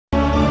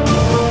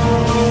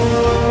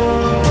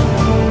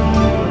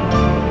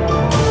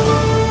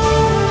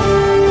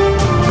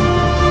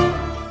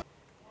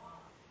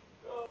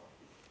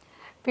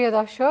প্রিয়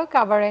দর্শক,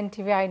 আবার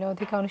এনটিভি আইন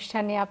অধিকার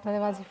অনুষ্ঠান নিয়ে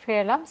আপনাদের মাঝে ফিরে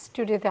এলাম।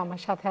 স্টুডিওতে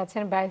আমার সাথে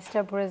আছেন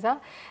ব্যারিস্টার রেজা।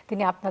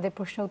 তিনি আপনাদের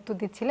প্রশ্ন উত্তর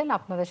দিচ্ছিলেন,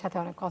 আপনাদের সাথে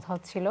অনেক কথা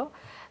হচ্ছিল।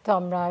 তো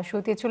আমরা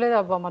শুরুতে চলে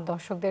যাব আমার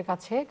দর্শকদের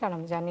কাছে, কারণ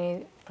আমি জানি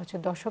প্রচুর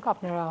দর্শক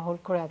আপনারা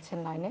হোল্ড করে আছেন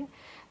লাইনে।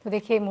 তো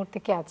দেখি এই মুহূর্তে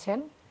কে আছেন।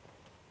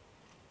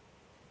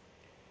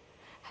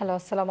 হ্যালো,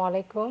 আসসালামু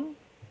আলাইকুম।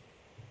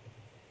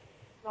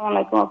 আসসালামু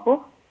আলাইকুম আপু।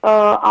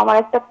 আমার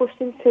একটা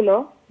কোশ্চেন ছিল।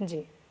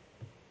 জি।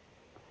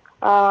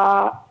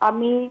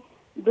 আমি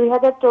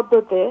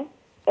 2014-তে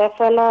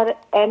FLR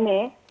Aine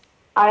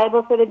 2.5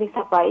 বছরের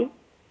ভিসা পাই।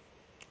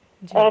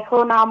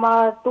 এখন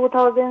আমার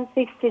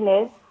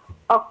 2016-এর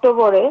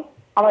অক্টোবরে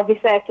আমার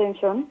ভিসা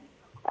এক্সটেনশন।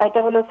 এটা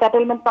হলো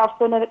সেটেলমেন্ট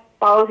পার্সনের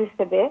পাওয়ার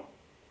হিসেবে।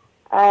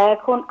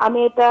 এখন আমি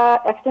এটা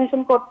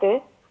এক্সটেনশন করতে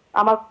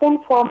আমার কোন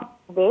ফর্ম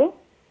লাগবে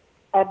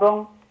এবং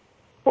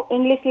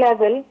ইংলিশ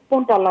লেভেল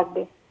কোনটা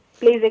লাগবে,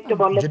 প্লিজ একটু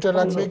বললে। যেটা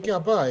লাগবে কি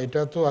আপা,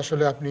 এটা তো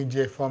আসলে আপনি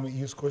যে ফর্ম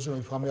ইউজ করেছেন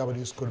ওই ফর্মে আবার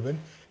ইউজ করবেন।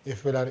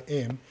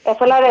 FLRM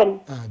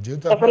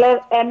যেহেতু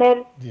FLRM এর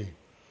জি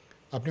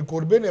আপনি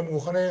করবেন, এবং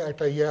ওখানে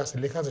একটা ইয়ে আছে,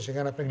 লেখা আছে,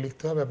 সেখানে আপনাকে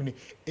লিখতে হবে আপনি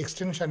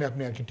এক্সটেনশনে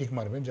আপনি আর কি টিক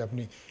মারবেন যে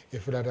আপনি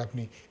FLR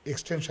আপনি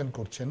এক্সটেনশন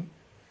করছেন।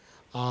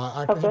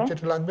 আর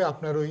যেটা লাগবে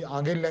আপনার ওই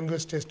আগের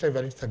ল্যাঙ্গুয়েজ টেস্টটা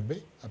ভ্যালিড থাকবে,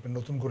 আপনার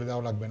নতুন করে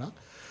দেওয়া লাগবে না।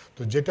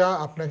 তো যেটা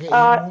আপনাকে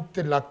এই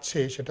মুহূর্তে লাগছে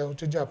সেটা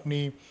হচ্ছে যে আপনি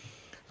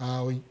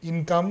ওই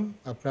ইনকাম,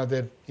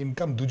 আপনাদের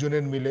ইনকাম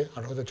দুজনের মিলে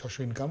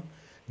 8,600 ইনকাম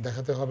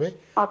দেখাতে হবে।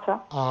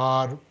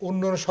 আর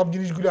অন্য সব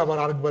জিনিসগুলো আবার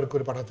আরেকবার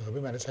করে পাঠাতে হবে,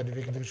 ম্যারেজ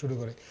সার্টিফিকেট থেকে শুরু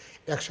করে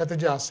একসাথে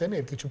যে আসেন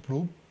এর কিছু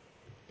প্রুফ,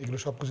 এগুলো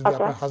সব কিছু দিয়ে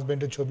আপনার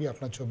হাজব্যান্ডের ছবি,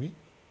 আপনার ছবি।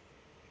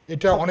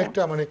 এটা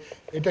অনেকটা মানে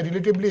এটা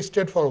রিলেটিভলি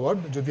স্ট্রেট ফরওয়ার্ড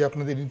যদি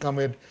আপনাদের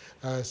ইনকামের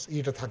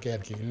এটা থাকে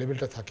আর কি,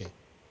 লেভেলটা থাকে।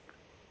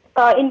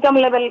 ইনকাম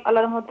লেভেল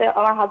আলার মধ্যে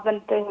আমার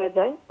হাজবেন্ডের হয়ে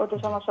যায়, ওটা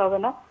সমস্যা হবে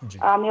না।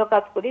 আমিও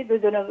কাজ করি,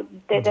 দুজনে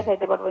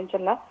দেখাইতে পারবো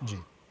ইনশাআল্লাহ।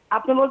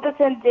 আপনি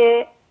বলতেছেন যে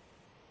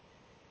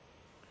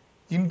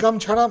ইনকাম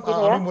ছাড়া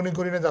আমি মনে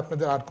করি না যে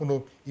আপনাদের আর কোনো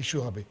ইস্যু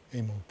হবে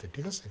এই মুহূর্তে,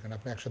 ঠিক আছে? কারণ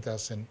আপনি একসাথে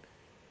আছেন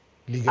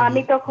লিগ্যালি।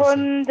 আমি তখন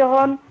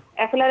যখন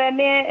FLRM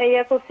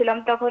ইয়া করছিলাম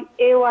তখন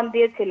A1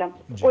 দিয়েছিলাম।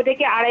 ওইটা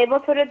কি 2.5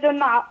 বছরের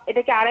জন্য?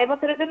 এটা কি 2.5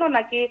 বছরের জন্য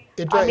নাকি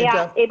আমি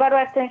এবারও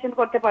এক্সটেনশন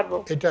করতে পারবো?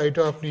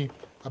 এটা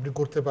আপনি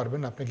করতে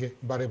পারবেন, আপনাকে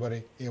বারে বারে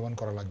A1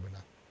 করা লাগবে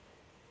না।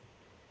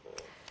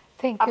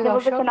 Thank you. আপনি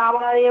বলতেছেন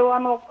আমার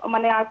A1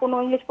 মানে আর কোনো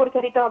ইংলিশ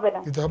পরীক্ষা দিতে হবে না?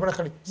 দিতে হবে না,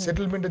 খালি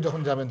সেটেলমেন্টে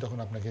যখন যাবেন তখন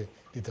আপনাকে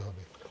দিতে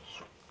হবে।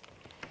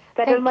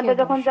 সেটেলমেন্টে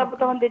যখন যাব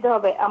তখন দিতে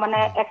হবে, মানে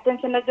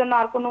এক্সটেনশনের জন্য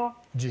আর কোনো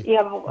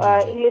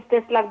ইংলিশ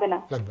টেস্ট লাগবে না?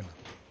 লাগবে না।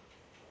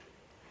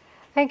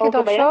 থ্যাংক ইউ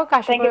দর্শক,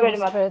 আশা করি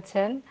বুঝতে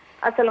পেরেছেন।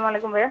 আসসালামু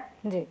আলাইকুম ভাইয়া।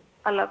 জি,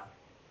 আল্লাহ।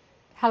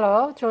 হ্যালো,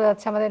 চলে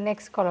যাচ্ছে আমাদের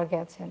নেক্সট কলার কে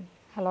আছেন।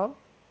 হ্যালো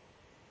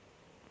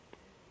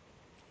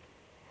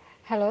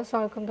হ্যালো,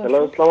 আসসালামু আলাইকুম দর্শক। হ্যালো,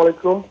 আসসালামু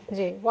আলাইকুম।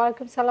 জি,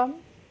 ওয়ালাইকুম সালাম।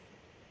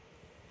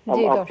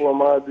 জি আপু,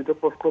 আমার দুটো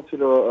প্রশ্ন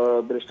ছিল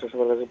ব্যারিস্টার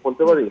সাহেবের কাছে,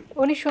 বলতে পারি?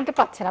 উনি শুনতে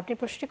পাচ্ছেন, আপনি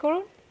প্রশ্ন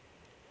করুন।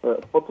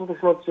 প্রথম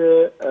প্রশ্ন হচ্ছে,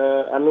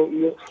 আমি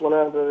ইউএস1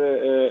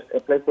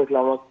 অ্যাপ্লাই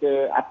করেছিলাম, আমাকে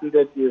আপিল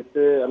ডেট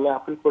দিয়েছে, আমি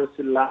আপিল করেছি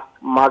লাস্ট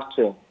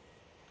মার্চে।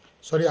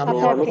 সরি, আমি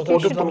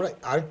আমরা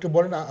আরেকটু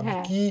বলেন, আপনি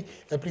কি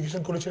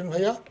অ্যাপ্লিকেশন করেছিলেন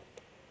ভাইয়া?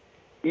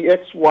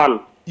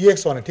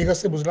 EX1 ঠিক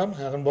আছে, বুঝলাম।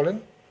 এখন বলেন।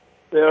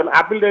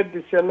 আপিল ডেট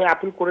দিচ্ছি, আমি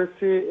আপিল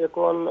করেছি,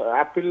 এখন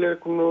আপিলের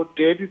কোনো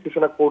ডেট দিচ্ছে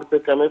না কোর্ট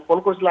থেকে। আমি ফোন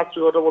করেছি লাস্ট,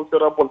 ওরা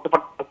বলতে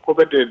পারছে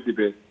কবে ডেট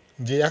দিবে।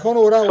 জি, এখন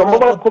ওরা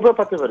কবে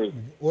পেতে পারি?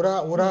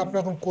 ওরা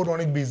আপনার এখন কোর্ট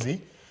অনেক বিজি।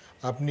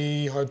 আপনি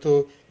হয়তো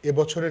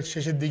এবছরের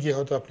শেষের দিকে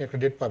হয়তো আপনি একটা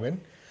ডেট পাবেন।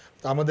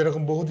 তো আমাদের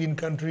এরকম বহুত ইন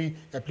কান্ট্রি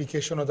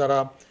অ্যাপ্লিকেশনও তারা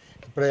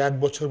প্রায় 1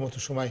 বছর মতো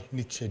সময়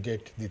নিচ্ছে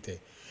ডেট দিতে।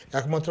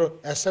 একমাত্র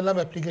অ্যাসাইলাম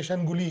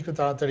অ্যাপ্লিকেশনগুলি একটু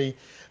তাড়াতাড়ি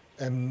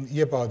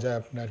পাওয়া যায়,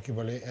 আপনার কি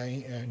বলে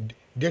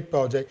ডেট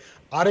পাওয়া যায়।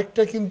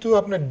 আরেকটা কিন্তু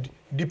আপনার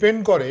ডিপেন্ড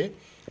করে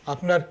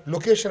আপনার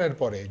লোকেশনের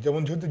পরে।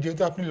 যেমন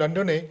যেহেতু আপনি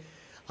লন্ডনে,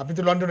 আপনি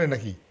তো লন্ডনে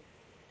নাকি?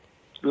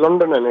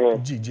 লন্ডনে।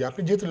 জি জি,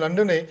 আপনি যেহেতু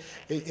লন্ডনে,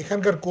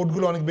 এখানকার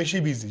কোর্টগুলো অনেক বেশি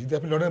বিজি। যদি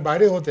আপনি লন্ডনের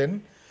বাইরে হতেন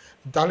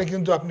তাহলে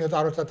কিন্তু আপনি হয়তো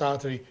আরও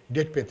তাড়াতাড়ি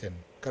ডেট পেতেন,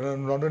 কারণ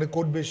লন্ডনে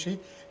কোর্ট বেশি,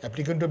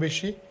 অ্যাপ্লিকেন্টও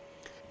বেশি,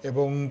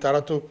 এবং তারা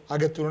তো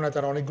আগের তুলনায়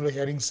তারা অনেকগুলো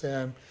হিয়ারিংস,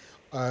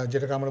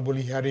 যেটাকে আমরা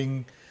বলি হিয়ারিং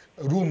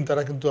রুম,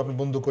 তারা কিন্তু আপনি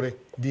বন্ধ করে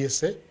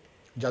দিয়েছে।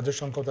 জাজের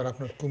সংখ্যাও তারা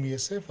আপনার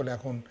কমিয়েছে, ফলে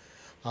এখন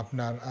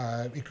আপনার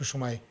একটু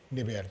সময়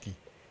নেবে আর কি।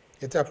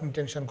 এতে আপনি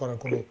টেনশন করার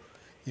কোনো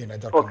ইয়ে নাই,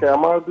 দরকার নেই।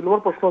 আমার 2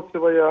 নম্বর প্রশ্ন হচ্ছে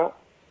ভাইয়া,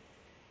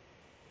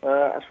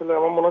 আসলে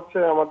আমার মনে হচ্ছে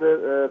আমাদের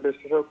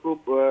ব্যারিস্টার খুব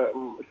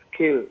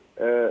স্কিল,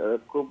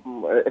 খুব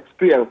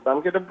এক্সপিরিয়েন্স। আমি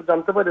কি এটা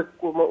জানতে পারি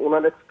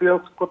ওনার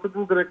এক্সপিরিয়েন্স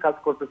কতদিন ধরে কাজ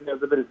করতেছে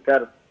অ্যাজ এ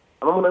ব্যারিস্টার?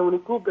 আমার মনে হয় উনি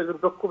খুব একজন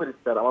দক্ষ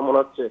ব্যারিস্টার, আমার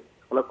মনে হচ্ছে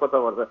ওনার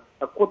কথাবার্তা।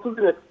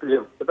 কতদিন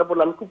এক্সপিরিয়েন্স, এটা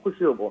বললে আমি খুব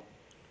খুশি হব।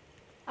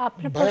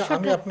 ভাইয়া,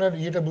 আমি আপনার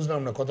ইয়েটা বুঝলাম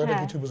না, কথাটা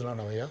কিছু বুঝলাম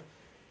না ভাইয়া।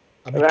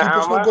 আপনি কি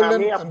প্রশ্ন করলেন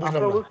আমি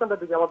বুঝলাম না। অনুষ্ঠানটা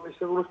দেখি, আমার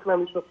দেশের অনুষ্ঠানে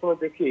আমি সবসময়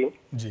দেখি।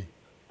 জি।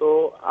 তো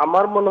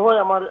আমার মনে হয়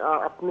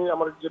আপনি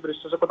আমার যে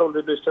ব্যারিস্টারের কথা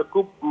বলছেন, ব্যারিস্টার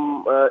খুব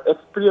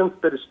এক্সপিরিয়েন্স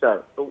ব্যারিস্টার।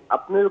 তো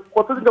আপনি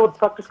কতদিন যাবত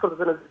প্র্যাকটিস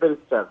করতেছেন এজ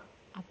ব্যারিস্টার?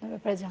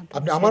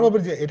 আপনি আমার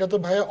ব্যাপারে যে এটা তো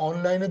ভাইয়া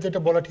অনলাইনে তো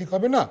এটা বলা ঠিক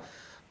হবে না।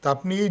 তা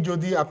আপনি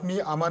যদি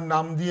আমার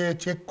নাম দিয়ে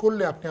চেক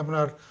করলে আপনি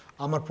আপনার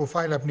আমার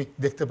প্রোফাইল আপনি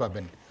দেখতে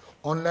পাবেন।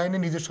 অনলাইনে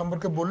নিজের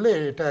সম্পর্কে বললে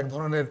এটা এক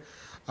ধরনের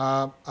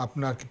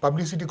আপনার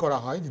পাবলিসিটি করা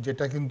হয়,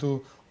 যেটা কিন্তু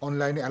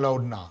অনলাইনে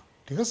অ্যালাউড না,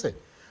 ঠিক আছে?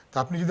 তা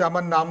আপনি যদি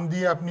আমার নাম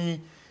দিয়ে আপনি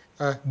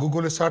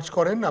গুগলে সার্চ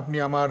করেন, আপনি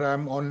আমার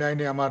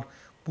অনলাইনে আমার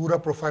পুরো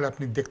প্রোফাইল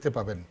আপনি দেখতে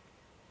পাবেন।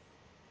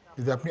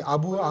 যদি আপনি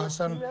আবু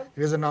আহসান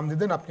রেজা নাম দিয়ে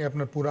দেন, আপনি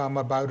আপনার পুরো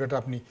আমার বায়োডাটা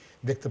আপনি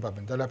দেখতে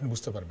পাবেন, তাহলে আপনি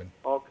বুঝতে পারবেন।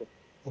 ওকে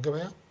ওকে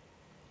ভাইয়া,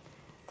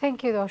 থ্যাংক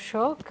ইউ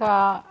দর্শক।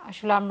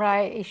 আসলে আমরা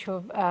এইসব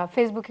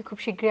ফেসবুকে খুব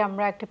শীঘ্রই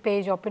আমরা একটা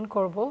পেজ ওপেন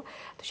করব,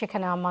 তো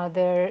সেখানে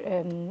আমাদের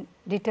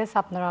ডিটেলস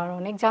আপনারা আরও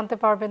অনেক জানতে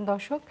পারবেন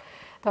দর্শক।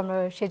 তো আমরা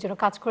সেই জন্য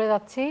কাজ করে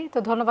যাচ্ছি। তো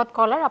ধন্যবাদ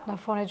কলার, আপনার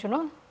ফোনের জন্য।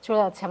 চলে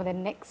যাচ্ছে আমাদের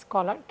নেক্সট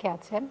কলার। কে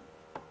আছেন?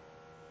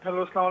 হ্যালো,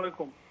 আসসালামু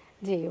আলাইকুম।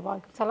 জি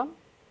ওয়ালাইকুম সালাম।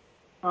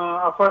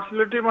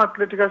 ফ্যাসিলিটি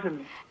মাতলে ঠিক আছে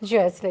নি? জি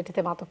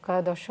সিলেটিতে মাতক্কা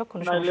দর্শক,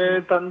 কোনো সমস্যা নাইলে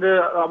নেই। তানদে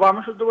আবার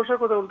আমি শুদ্ধ ভাষায়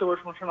কথা বলতে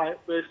পারবো, সমস্যা নাই।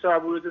 বেস্ট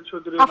আবু রেজা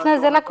চৌধুরী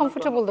আপনার জেলা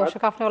কমফোর্টেবল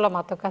দর্শক, আপনি ওলা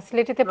মাতক্কা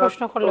সিলেটিতে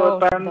প্রশ্ন করলে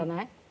অসুবিধা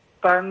নাই।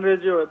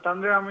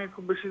 তানরে আমি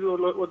খুব বেশি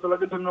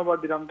ওতলাকে ধন্যবাদ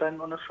দিলাম। তাই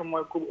অনেক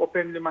সময় খুব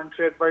ওপেনলি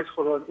মানুষের অ্যাডভাইস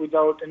করো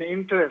উইদাউট এনি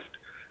ইন্টারেস্ট,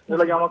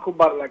 যেটাকে আমার খুব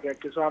ভালো লাগে আর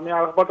কি। আমি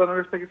আরফাত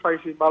তানরের থেকে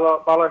পাইছি ভালো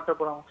ভালো একটা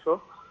পরামর্শ।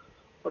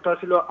 ওটা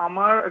ছিল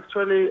আমার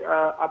অ্যাকচুয়ালি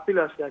আপিল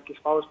আছে আর কি,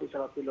 স্পাউস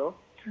ভিসার আপিলও।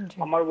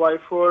 আমার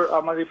ওয়াইফর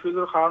আমার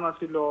রিফিউজাল কারণ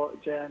আছিল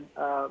যে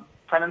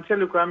ফাইন্যান্সিয়াল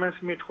রিকোয়ারমেন্টস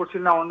মিট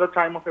করছিল না on the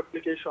time of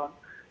application.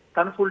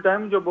 কারণ ফুল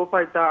টাইম জব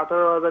পাইতা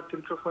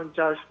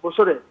 18,350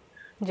 বছরে,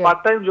 পার্ট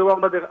টাইম জব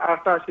আমাদের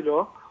আরেকটা আছিল,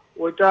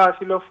 ওইটা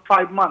ছিল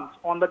 5 months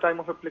on the time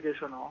of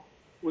application,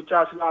 ওইটা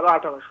আছিল আরো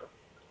 1800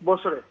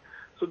 বছরে।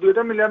 তো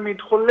দুইটা মিলিয়ে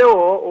মিট করলেও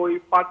ওই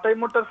পার্ট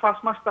টাইমটার 5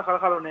 মাস থাকার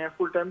কারণে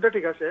ফুল টাইমটা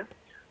ঠিক আছে,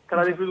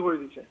 তারা রিফিউজ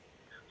করে দিচ্ছে।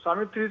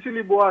 আমি ত্রিচি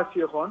লিবো আছি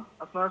এখন,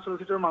 আপনারা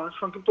সলিসিটর মানুষ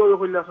সংক্ষিপ্ত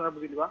হইলে আপনারা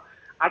বুঝে দিবা।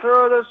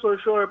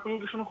 18,600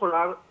 অ্যাপ্লিকেশন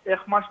করার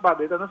 1 মাস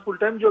বাদে তাদের ফুল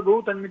টাইম জবেও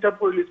তার মিট আপ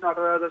করে লিখছে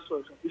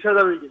 18,600,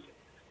 20,000 হয়ে গেছে।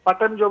 পার্ট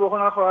টাইম জব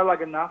এখন আর করা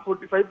লাগে না,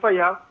 45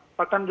 পাইয়া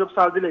পার্ট টাইম জব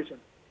সার দিলেছেন।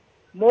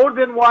 মোর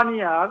দেন 1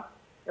 ইয়ার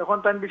এখন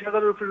তাই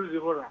 20,000 রিফিউজি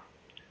করা।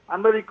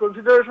 আমরা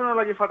রিকনসিডারেশনের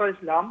লাগে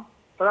ফাটাইছিলাম,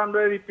 তারা আমরা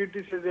রিপিট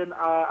দিচ্ছে যে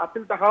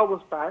আপিল থাকা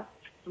অবস্থায়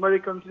তোমরা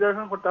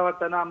রিকনসিডারেশন করতে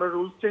পারতে না, আমরা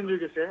রুলস চেঞ্জ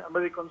হয়ে গেছে, আমরা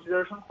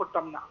রিকনসিডারেশন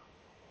করতাম না।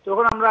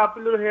 তখন আমরা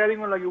আপিলের হিয়ারিং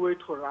এর লাগে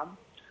ওয়েট করলাম।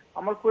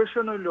 আমার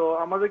কোয়েশ্চেন হইলো,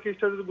 আমাদের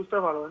কেসটা যদি বুঝতে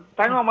পারেন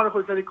তাইও আমার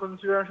কইছে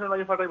রিকনসিডারেশন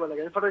লাগে ফাটাইবা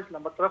লাগে, আমি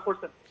ফাটাইছিলাম, বাট তারা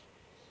করছেন।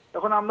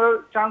 এখন আমরা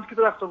চান্স কি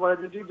রাখতে পারি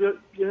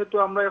যেহেতু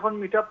আমরা এখন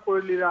মিট আপ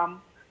করে নিলাম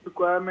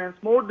রিকোয়ারমেন্টস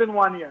মোর দেন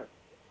 1 ইয়ার,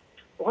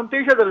 এখন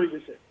 23,000 হয়ে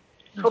গেছে,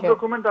 সব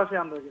ডকুমেন্ট আছে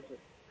আমাদের কাছে।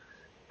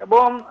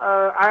 এবং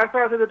আরেকটা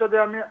আছে যেটাতে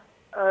আমি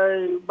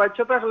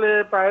বাচ্চা থাকলে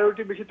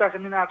প্রায়োরিটি বেশি থাকে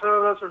না,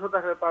 18,600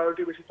 থাকলে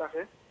প্রায়োরিটি বেশি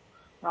থাকে।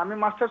 আমি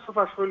মাস্টার্স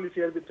পাস করে লিছি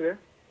এর ভিতরে,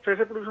 ফ্রেশ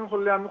অ্যাপ্লিকেশন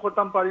করলে আমি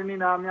করতাম পারিনি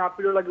না, আমি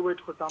আপিলও লাগে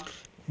ওয়েট করতাম।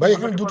 ভাই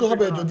এখানে দুটো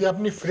হবে, যদি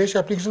আপনি ফ্রেশ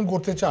অ্যাপ্লিকেশন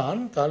করতে চান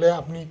তাহলে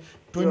আপনি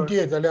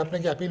 28, তাহলে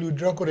আপনাকে অ্যাপিল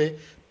উইথড্র করে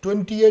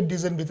 28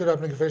 ডিজের ভিতরে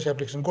আপনাকে ফ্রেশ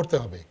অ্যাপ্লিকেশন করতে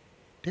হবে,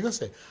 ঠিক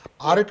আছে?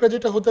 আরেকটা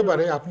যেটা হতে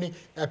পারে, আপনি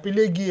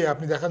অ্যাপিলে গিয়ে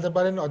আপনি দেখাতে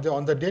পারেন যে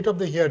on the date of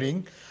the hearing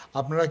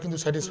আপনারা কিন্তু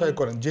স্যাটিসফাই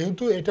করেন,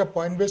 যেহেতু এটা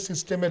পয়েন্ট বেস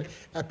সিস্টেমের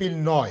অ্যাপিল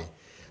নয়,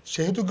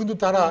 সেহেতু কিন্তু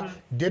তারা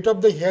ডেট অফ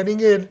দ্য হিয়ারিং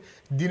এর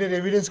দিনের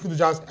এভিডেন্স কিন্তু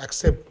জাস্ট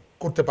অ্যাকসেপ্ট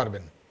করতে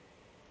পারবেন।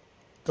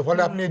 তো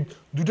ফলে আপনি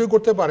দুটোই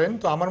করতে পারেন।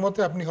 তো আমার মতে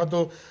আপনি হয়তো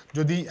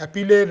যদি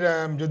অ্যাপিলের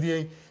যদি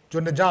এই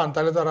জন্য যান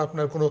তাহলে তো আর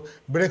আপনার কোনো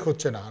ব্রেক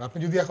হচ্ছে না। আর আপনি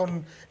যদি এখন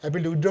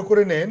অ্যাপিল উইথড্র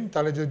করে নেন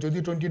তাহলে যদি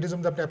 28 ডেজের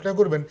মধ্যে আপনি অ্যাপ্লাই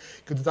করবেন,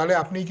 কিন্তু তাহলে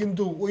আপনি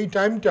কিন্তু ওই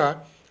টাইমটা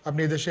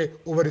আপনি এদেশে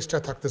over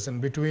star থাকতেছেন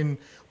between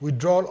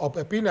withdrawal of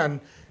appeal and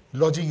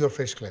lodging your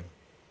fresh claim.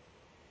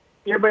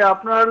 ভাই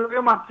আপনার লোকে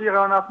মাত্রই,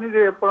 কারণ আপনি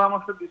যে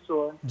পরামর্শ দিচ্ছ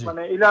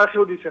মানে ইলা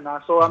কেউ দিছে না।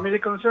 সো আমি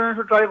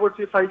রিকনসিডারেশন ট্রাই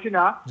করছি, পাইছি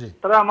না,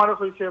 তারা আমারও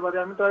হয়েছে, এবারে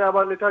আমি তারা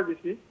আবার লেটার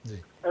দিছি।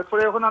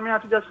 এরপরে এখন আমি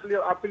আছি জাস্ট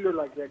আপিল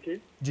লাগবে আর কি।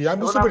 জি আমি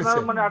বুঝতে পেরেছি,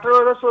 মানে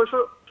 18,600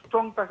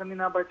 স্ট্রং থাকে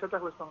না, বাচ্চা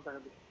থাকলে স্ট্রং থাকে।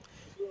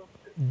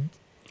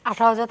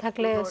 18,000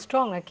 থাকলে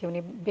স্ট্রং নাকি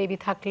উনি বেবি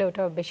থাকলে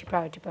ওটা বেশি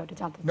প্রায়োরিটি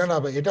জানতে? না না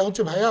ভাই, এটা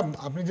হচ্ছে ভাইয়া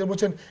আপনি যে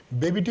বলছেন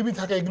বেবি টিবি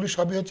থাকা, এগুলো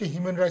সবই হচ্ছে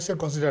হিউম্যান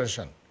রাইটসের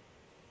কনসিডারেশন,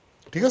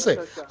 ঠিক আছে?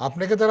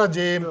 আপনাকে তারা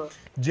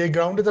যে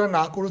গ্রাউন্ডে তারা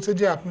না করেছে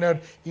যে আপনার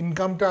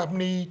ইনকামটা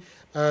আপনি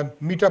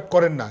মিট আপ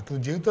করেন না,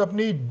 কিন্তু যেহেতু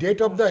আপনি ডেট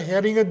অফ দ্য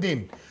হিয়ারিং এর দিন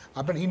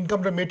আপনার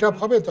ইনকামটা মিট আপ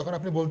হবে, তখন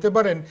আপনি বলতে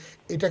পারেন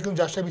এটা কিন্তু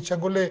যার সাহেব ইচ্ছা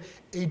করলে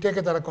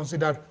এইটাকে তারা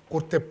কনসিডার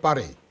করতে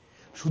পারে।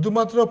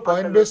 শুধুমাত্র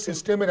পয়েন্ট বেস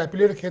সিস্টেমের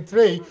অ্যাপিলের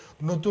ক্ষেত্রেই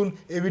নতুন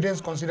এভিডেন্স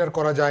কনসিডার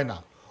করা যায় না,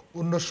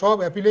 অন্য সব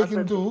অ্যাপিলে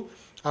কিন্তু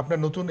আপনার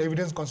নতুন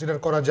এভিডেন্স কনসিডার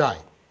করা যায়।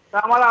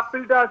 আমার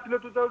আপিলটা ছিল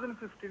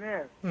 2015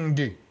 এর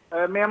জি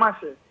মে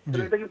মাসে,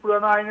 এটা কি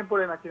পুরানো আইনে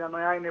পড়ে নাকি না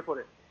নয়া আইনে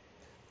পড়ে?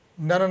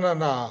 না না না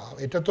না,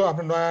 এটা তো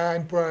আপনার নয়া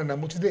আইন পুরানো না,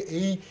 বলছি যে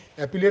এই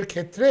অ্যাপিলের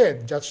ক্ষেত্রে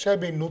জাজ সাহেব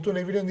এই নতুন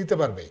এভিডেন্স দিতে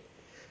পারবে।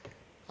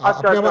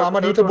 আপনি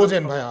আমার এটা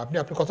বোঝেন ভাই, আপনি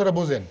আপনার কথাটা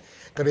বোঝেন,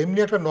 কারণ এমনি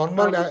একটা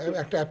নর্মাল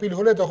একটা অ্যাপিল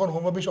হলে তখন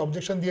হোম অফিস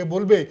অবজেকশন দিয়ে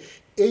বলবে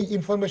এই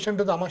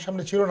ইনফরমেশনটা তো আমার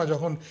সামনে ছিল না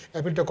যখন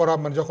অ্যাপিলটা করা,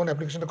 মানে যখন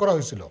অ্যাপ্লিকেশনটা করা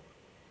হয়েছিল,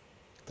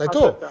 তাই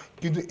তো?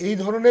 কিন্তু এই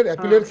ধরনের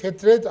অ্যাপিলের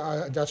ক্ষেত্রে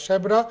জাজ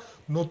সাহেবরা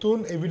নতুন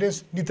এভিডেন্স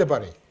নিতে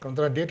পারে, কারণ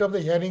তারা ডেট অফ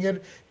দ্য হিয়ারিং এর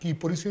কি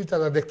পরিস্থিতি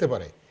তারা দেখতে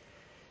পারে।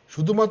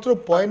 শুধুমাত্র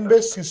পয়েন্ট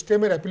বেস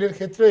সিস্টেমের অ্যাপিলের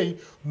ক্ষেত্রেই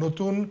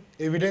নতুন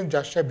এভিডেন্স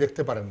জাজ সাহেব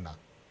দেখতে পারেন না।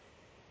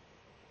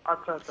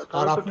 আচ্ছা আচ্ছা,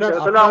 আর তাহলে তো ঠিক আপনার আছে,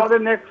 তাহলে আমাদের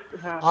নেক্সট,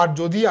 হ্যাঁ। আর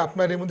যদি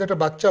আপনার এর মধ্যে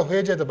একটা বাচ্চা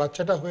হয়ে যায়, তো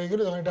বাচ্চাটা হয়ে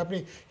গেলে তখন এটা আপনি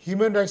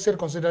হিউম্যান রাইটস এর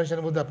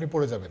কনসিডারেশনের মধ্যে আপনি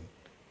পড়ে যাবেন।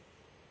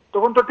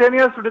 তখন তো 10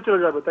 ইয়ার্স ছুটে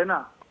চলে যাবে, তাই না?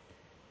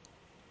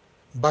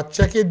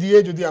 বাচ্চাকে দিয়ে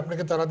যদি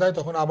আপনাকে তারা দেয়,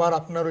 তখন আবার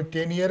আপনার ওই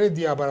 10 ইয়ারে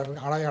দিয়ে আবার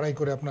আড়াই আড়াই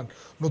করে আপনার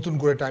নতুন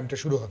করে টাইমটা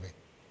শুরু হবে।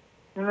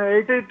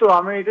 এইটাই তো,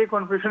 আমি এইটাই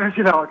কনফিউশনে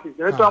ছিলাম আর কি,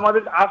 যেহেতু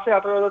আমাদের আসে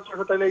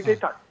 18,600, তাহলে এইটাই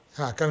থাক।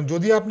 হ্যাঁ, কারণ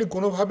যদি আপনি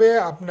কোনোভাবে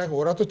আপনাকে,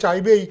 ওরা তো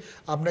চাইবেই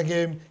আপনাকে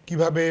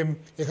কিভাবে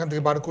এখান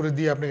থেকে বার করে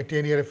দিয়ে আপনাকে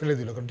 10 ইয়ারে ফেলে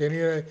দিল, কারণ 10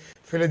 ইয়ারে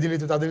ফেলে দিলে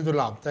তো তাদেরই তো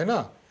লাভ, তাই না?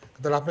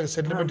 তাহলে আপনাকে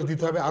সেটেলমেন্ট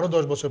দিতে হবে আরো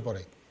 10 বছর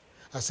পরে,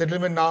 আর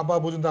সেটেলমেন্ট না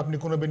পাওয়া পর্যন্ত আপনি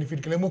কোনো বেনিফিট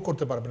ক্লেমও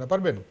করতে পারবেন না,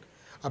 পারবেন?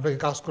 আপনাকে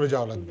কাজ করে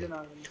যাওয়া লাগবে।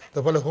 তো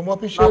ফলে হোম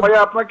অফিসে, ভাই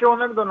আপনাকে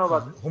অনেক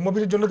ধন্যবাদ। হোম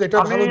অফিসের জন্য তো এটা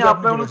আমি ভালো যে আপনি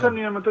আপনার চলে অনুষ্ঠান যান।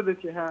 নিয়মিত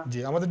দেখি। হ্যাঁ জি,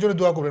 আমাদের জন্য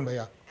দোয়া করবেন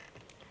ভাইয়া।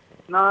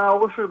 না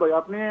অবশ্যই ভাই,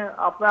 আপনি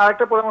আপনার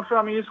আরেকটা পরামর্শ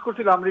আমি ইউজ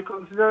করছিলাম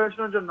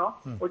রিকনসিডারেশনের জন্য,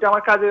 ওইটা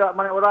আমার কাজে,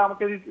 মানে ওরা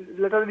আমাকে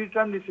লেটার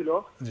রিটার্ন দিছিল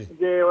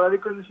যে ওরা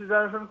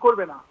রিকনসিডারেশন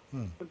করবে না,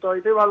 তো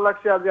এটাই ভালো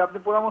লাগছে। আর যে আপনি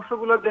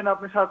পরামর্শগুলো দেন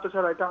আপনি স্বার্থ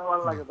ছাড়া, এটা আমার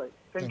ভালো লাগে ভাই।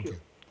 Thank you.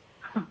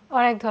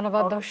 অনেক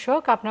ধন্যবাদ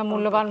দর্শক, আপনার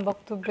মূল্যবান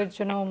বক্তব্যের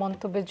জন্য,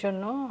 মন্তব্যের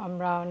জন্য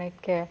আমরা অনেক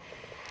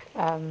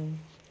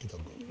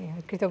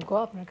কৃতজ্ঞ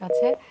আপনার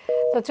কাছে।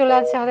 তো চলে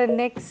আসছে আমাদের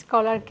নেক্সট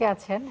কলার, কে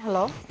আছেন?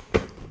 হ্যালো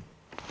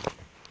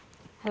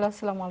হ্যালো,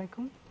 আসসালামু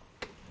আলাইকুম।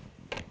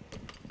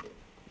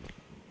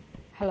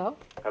 হ্যালো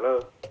হ্যালো,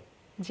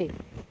 জি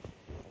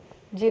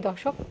জি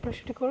দর্শক,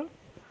 প্রশ্নটি করুন।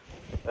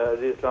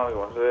 জি আসসালামু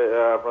আলাইকুম। আসলে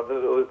আপনাদের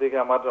ওই থেকে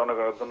আমার অনেক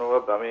অনেক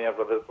ধন্যবাদ। আমি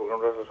আপনাদের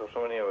প্রোগ্রামটা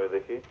সবসময় নিয়মিত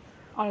দেখি।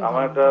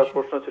 আমার একটা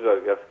প্রশ্ন ছিল আর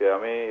কি আজকে।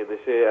 আমি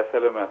দেশে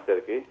অ্যাসাইলামে আছি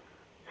আর কি,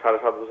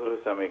 7.5 বছর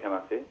হয়েছে আমি এখানে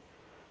আছি।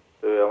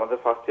 তো আমাদের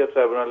ফার্স্ট ইয়ার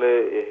ট্রাইব্যুনালে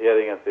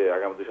হিয়ারিং আছে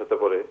আগামী 2 সপ্তাহ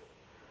পরে।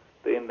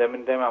 তো ইন দ্য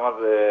মিন টাইম আমার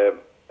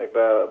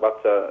একটা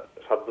বাচ্চা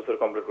 7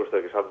 বছর কমপ্লিট করছে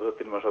আর কি, 7 বছর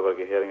 3 মাস হবে আর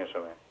কি হিয়ারিং এর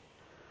সময়।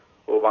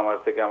 ও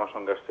বাংলাদেশ থেকে আমার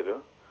সঙ্গে আসছিল।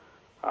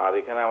 আর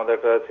এখানে আমাদের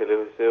একটা ছেলে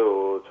হয়েছে, ও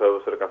 6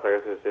 বছরের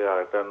কাছাকাছি হয়েছে, আর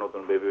একটা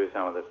নতুন বেবি হয়েছে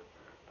আমাদের।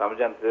 তো আমি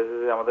জানতে চাইছি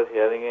যে আমাদের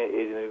হিয়ারিং এ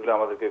এই জিনিসগুলো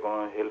আমাদেরকে কোনো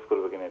হেল্প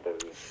করবে কিনা এটা।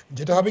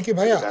 যেটা হবে কি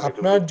ভাইয়া,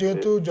 আপনার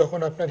যেহেতু যখন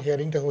আপনার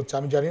হিয়ারিংটা হচ্ছে,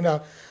 আমি জানি না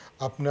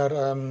আপনার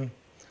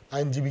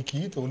আইনজীবী কি,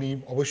 তো উনি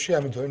অবশ্যই,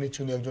 আমি ধরে নিচ্ছি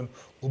উনি একজন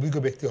অভিজ্ঞ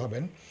ব্যক্তি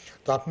হবেন।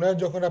 তো আপনার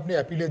যখন আপনি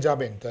অ্যাপিলে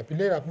যাবেন, তো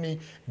অ্যাপিলের আপনি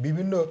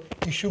বিভিন্ন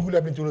ইস্যুগুলো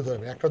আপনি তুলে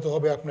ধরবেন। একটা তো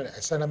হবে আপনার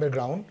অ্যাসাইলামের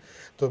গ্রাউন্ড।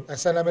 তো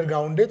অ্যাসাইলামের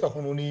গ্রাউন্ডে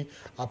তখন উনি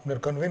আপনার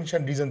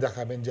কনভেনশন রিজন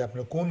দেখাবেন যে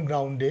আপনার কোন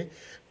গ্রাউন্ডে,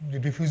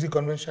 রিফিউজি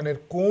কনভেনশনের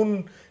কোন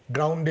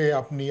গ্রাউন্ডে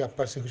আপনি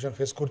পারসিকিউশন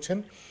ফেস করছেন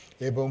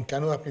এবং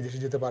কেন আপনি দেশে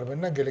যেতে পারবেন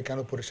না, গেলে কেন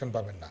প্রোটেকশন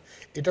পাবেন না।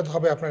 এটা তো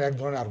হবে আপনার এক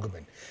ধরনের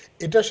আর্গুমেন্ট।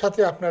 এটার সাথে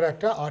আপনার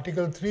একটা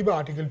আর্টিকেল 3 বা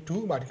আর্টিকেল 2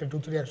 বা আর্টিকেল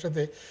 2-3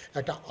 একসাথে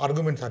একটা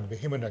আর্গুমেন্ট থাকবে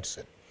হিউম্যান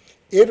রাইটসের।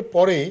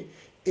 এরপরে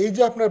এই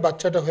যে আপনার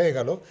বাচ্চাটা হয়ে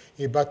গেল,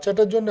 এই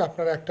বাচ্চাটার জন্য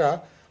আপনার একটা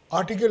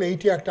আর্টিকেল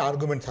 8-এ একটা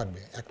আর্গুমেন্ট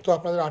থাকবে। এক তো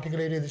আপনাদের আর্টিকেল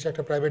 8 এদেশে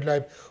একটা প্রাইভেট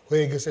লাইফ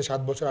হয়ে গেছে,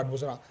 7 বছর 8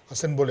 বছর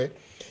আসেন বলে,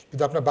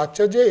 কিন্তু আপনার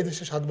বাচ্চা যে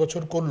এদেশে 7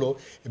 বছর করলো,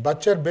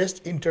 বাচ্চার বেস্ট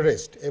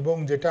ইন্টারেস্ট এবং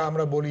যেটা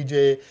আমরা বলি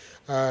যে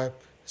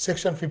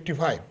সেকশন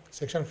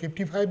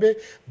 55-এ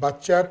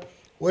বাচ্চার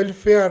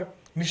ওয়েলফেয়ার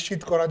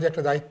নিশ্চিত করা যে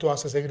একটা দায়িত্ব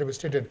আছে সেক্রেটারি অফ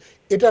স্টেটের,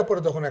 এটার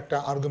পরে তখন একটা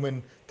আর্গুমেন্ট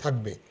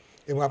থাকবে।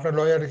 এবং আপনার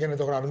লয়ার এখানে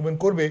তখন আর্গুমেন্ট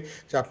করবে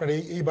যে আপনার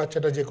এই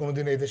বাচ্চাটা যে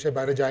কোনোদিন এই দেশের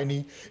বাইরে যায়নি,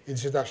 এই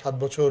দেশে তার 7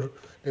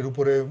 বছরের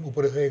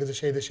উপরে হয়ে গেছে,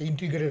 সেই দেশে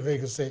ইন্টিগ্রেটেড হয়ে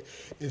গেছে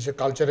এই দেশের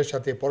কালচারের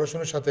সাথে,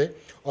 পড়াশোনার সাথে,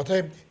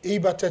 অতএব এই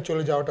বাচ্চায়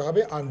চলে যাওয়াটা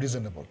হবে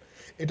আনরিজনেবল।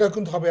 এটা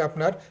কিন্তু হবে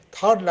আপনার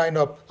থার্ড লাইন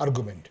অফ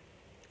আর্গুমেন্ট,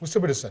 বুঝতে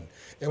পেরেছেন?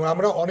 এবং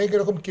আমরা অনেক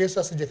এরকম কেস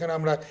আছে যেখানে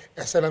আমরা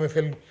অ্যাসাইলামে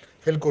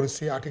ফেল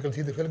করেছি, আর্টিকেল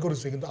 3-তে ফেল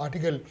করেছি, কিন্তু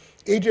আর্টিকেল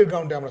 8-এর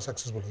গ্রাউন্ডে আমরা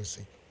সাকসেসফুল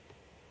হয়েছি।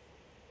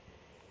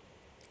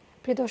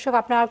 প্রিয় দর্শক,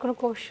 আপনার আর কোনো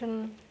কোশ্চেন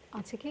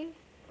আছে কি?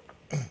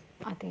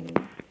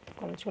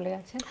 চলে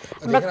যাচ্ছেন।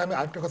 এখানে আমি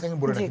আরেকটা কথা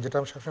বলে রাখি, যেটা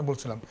আমি সবসময়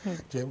বলছিলাম,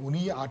 যে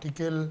উনি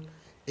আর্টিকেল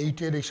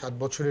 8-এর এই 7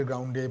 বছরের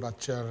গ্রাউন্ডে,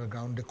 বাচ্চার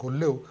গ্রাউন্ডে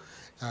করলেও,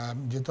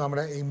 যেহেতু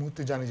আমরা এই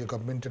মুহূর্তে জানি যে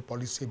গভর্নমেন্টের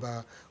পলিসি বা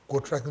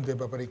কোর্টরা কিন্তু এ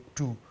ব্যাপারে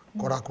একটু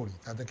কড়াকড়ি,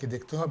 তাদেরকে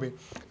দেখতে হবে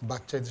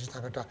বাচ্চা দেশে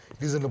থাকাটা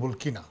রিজনেবল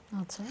কিনা।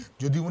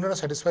 যদি ওনারা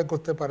স্যাটিসফাই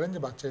করতে পারেন যে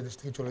বাচ্চা দেশ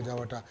থেকে চলে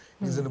যাওয়াটা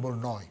রিজনেবল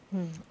নয়,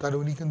 তাহলে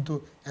উনি কিন্তু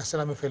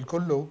অ্যাসাইলামে ফেল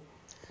করলেও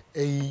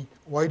এই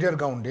ওয়াইডার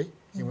গ্রাউন্ডে,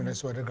 হিউম্যান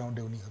রাইটস ওয়াইডার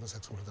গ্রাউন্ডে উনি হয়তো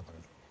সাকসেসফুল হতে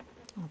পারেন।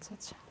 আচ্ছা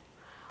আচ্ছা,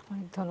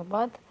 অনেক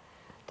ধন্যবাদ।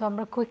 তো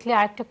আমরা কুইকলি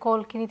আরেকটা কল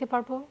কি নিতে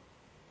পারবো?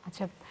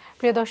 আচ্ছা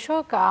প্রিয়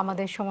দর্শক,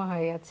 আমাদের সময়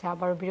হয়ে গেছে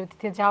আবার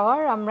বিরতিতে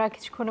যাওয়ার। আমরা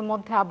কিছুক্ষণের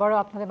মধ্যে আবারও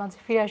আপনাদের মাঝে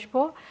ফিরে আসবো।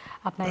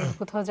 আপনারা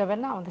কোথাও যাবেন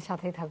না, আমাদের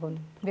সাথেই থাকুন।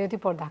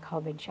 বিরতির পর দেখা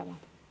হবে ইনশাআল্লাহ।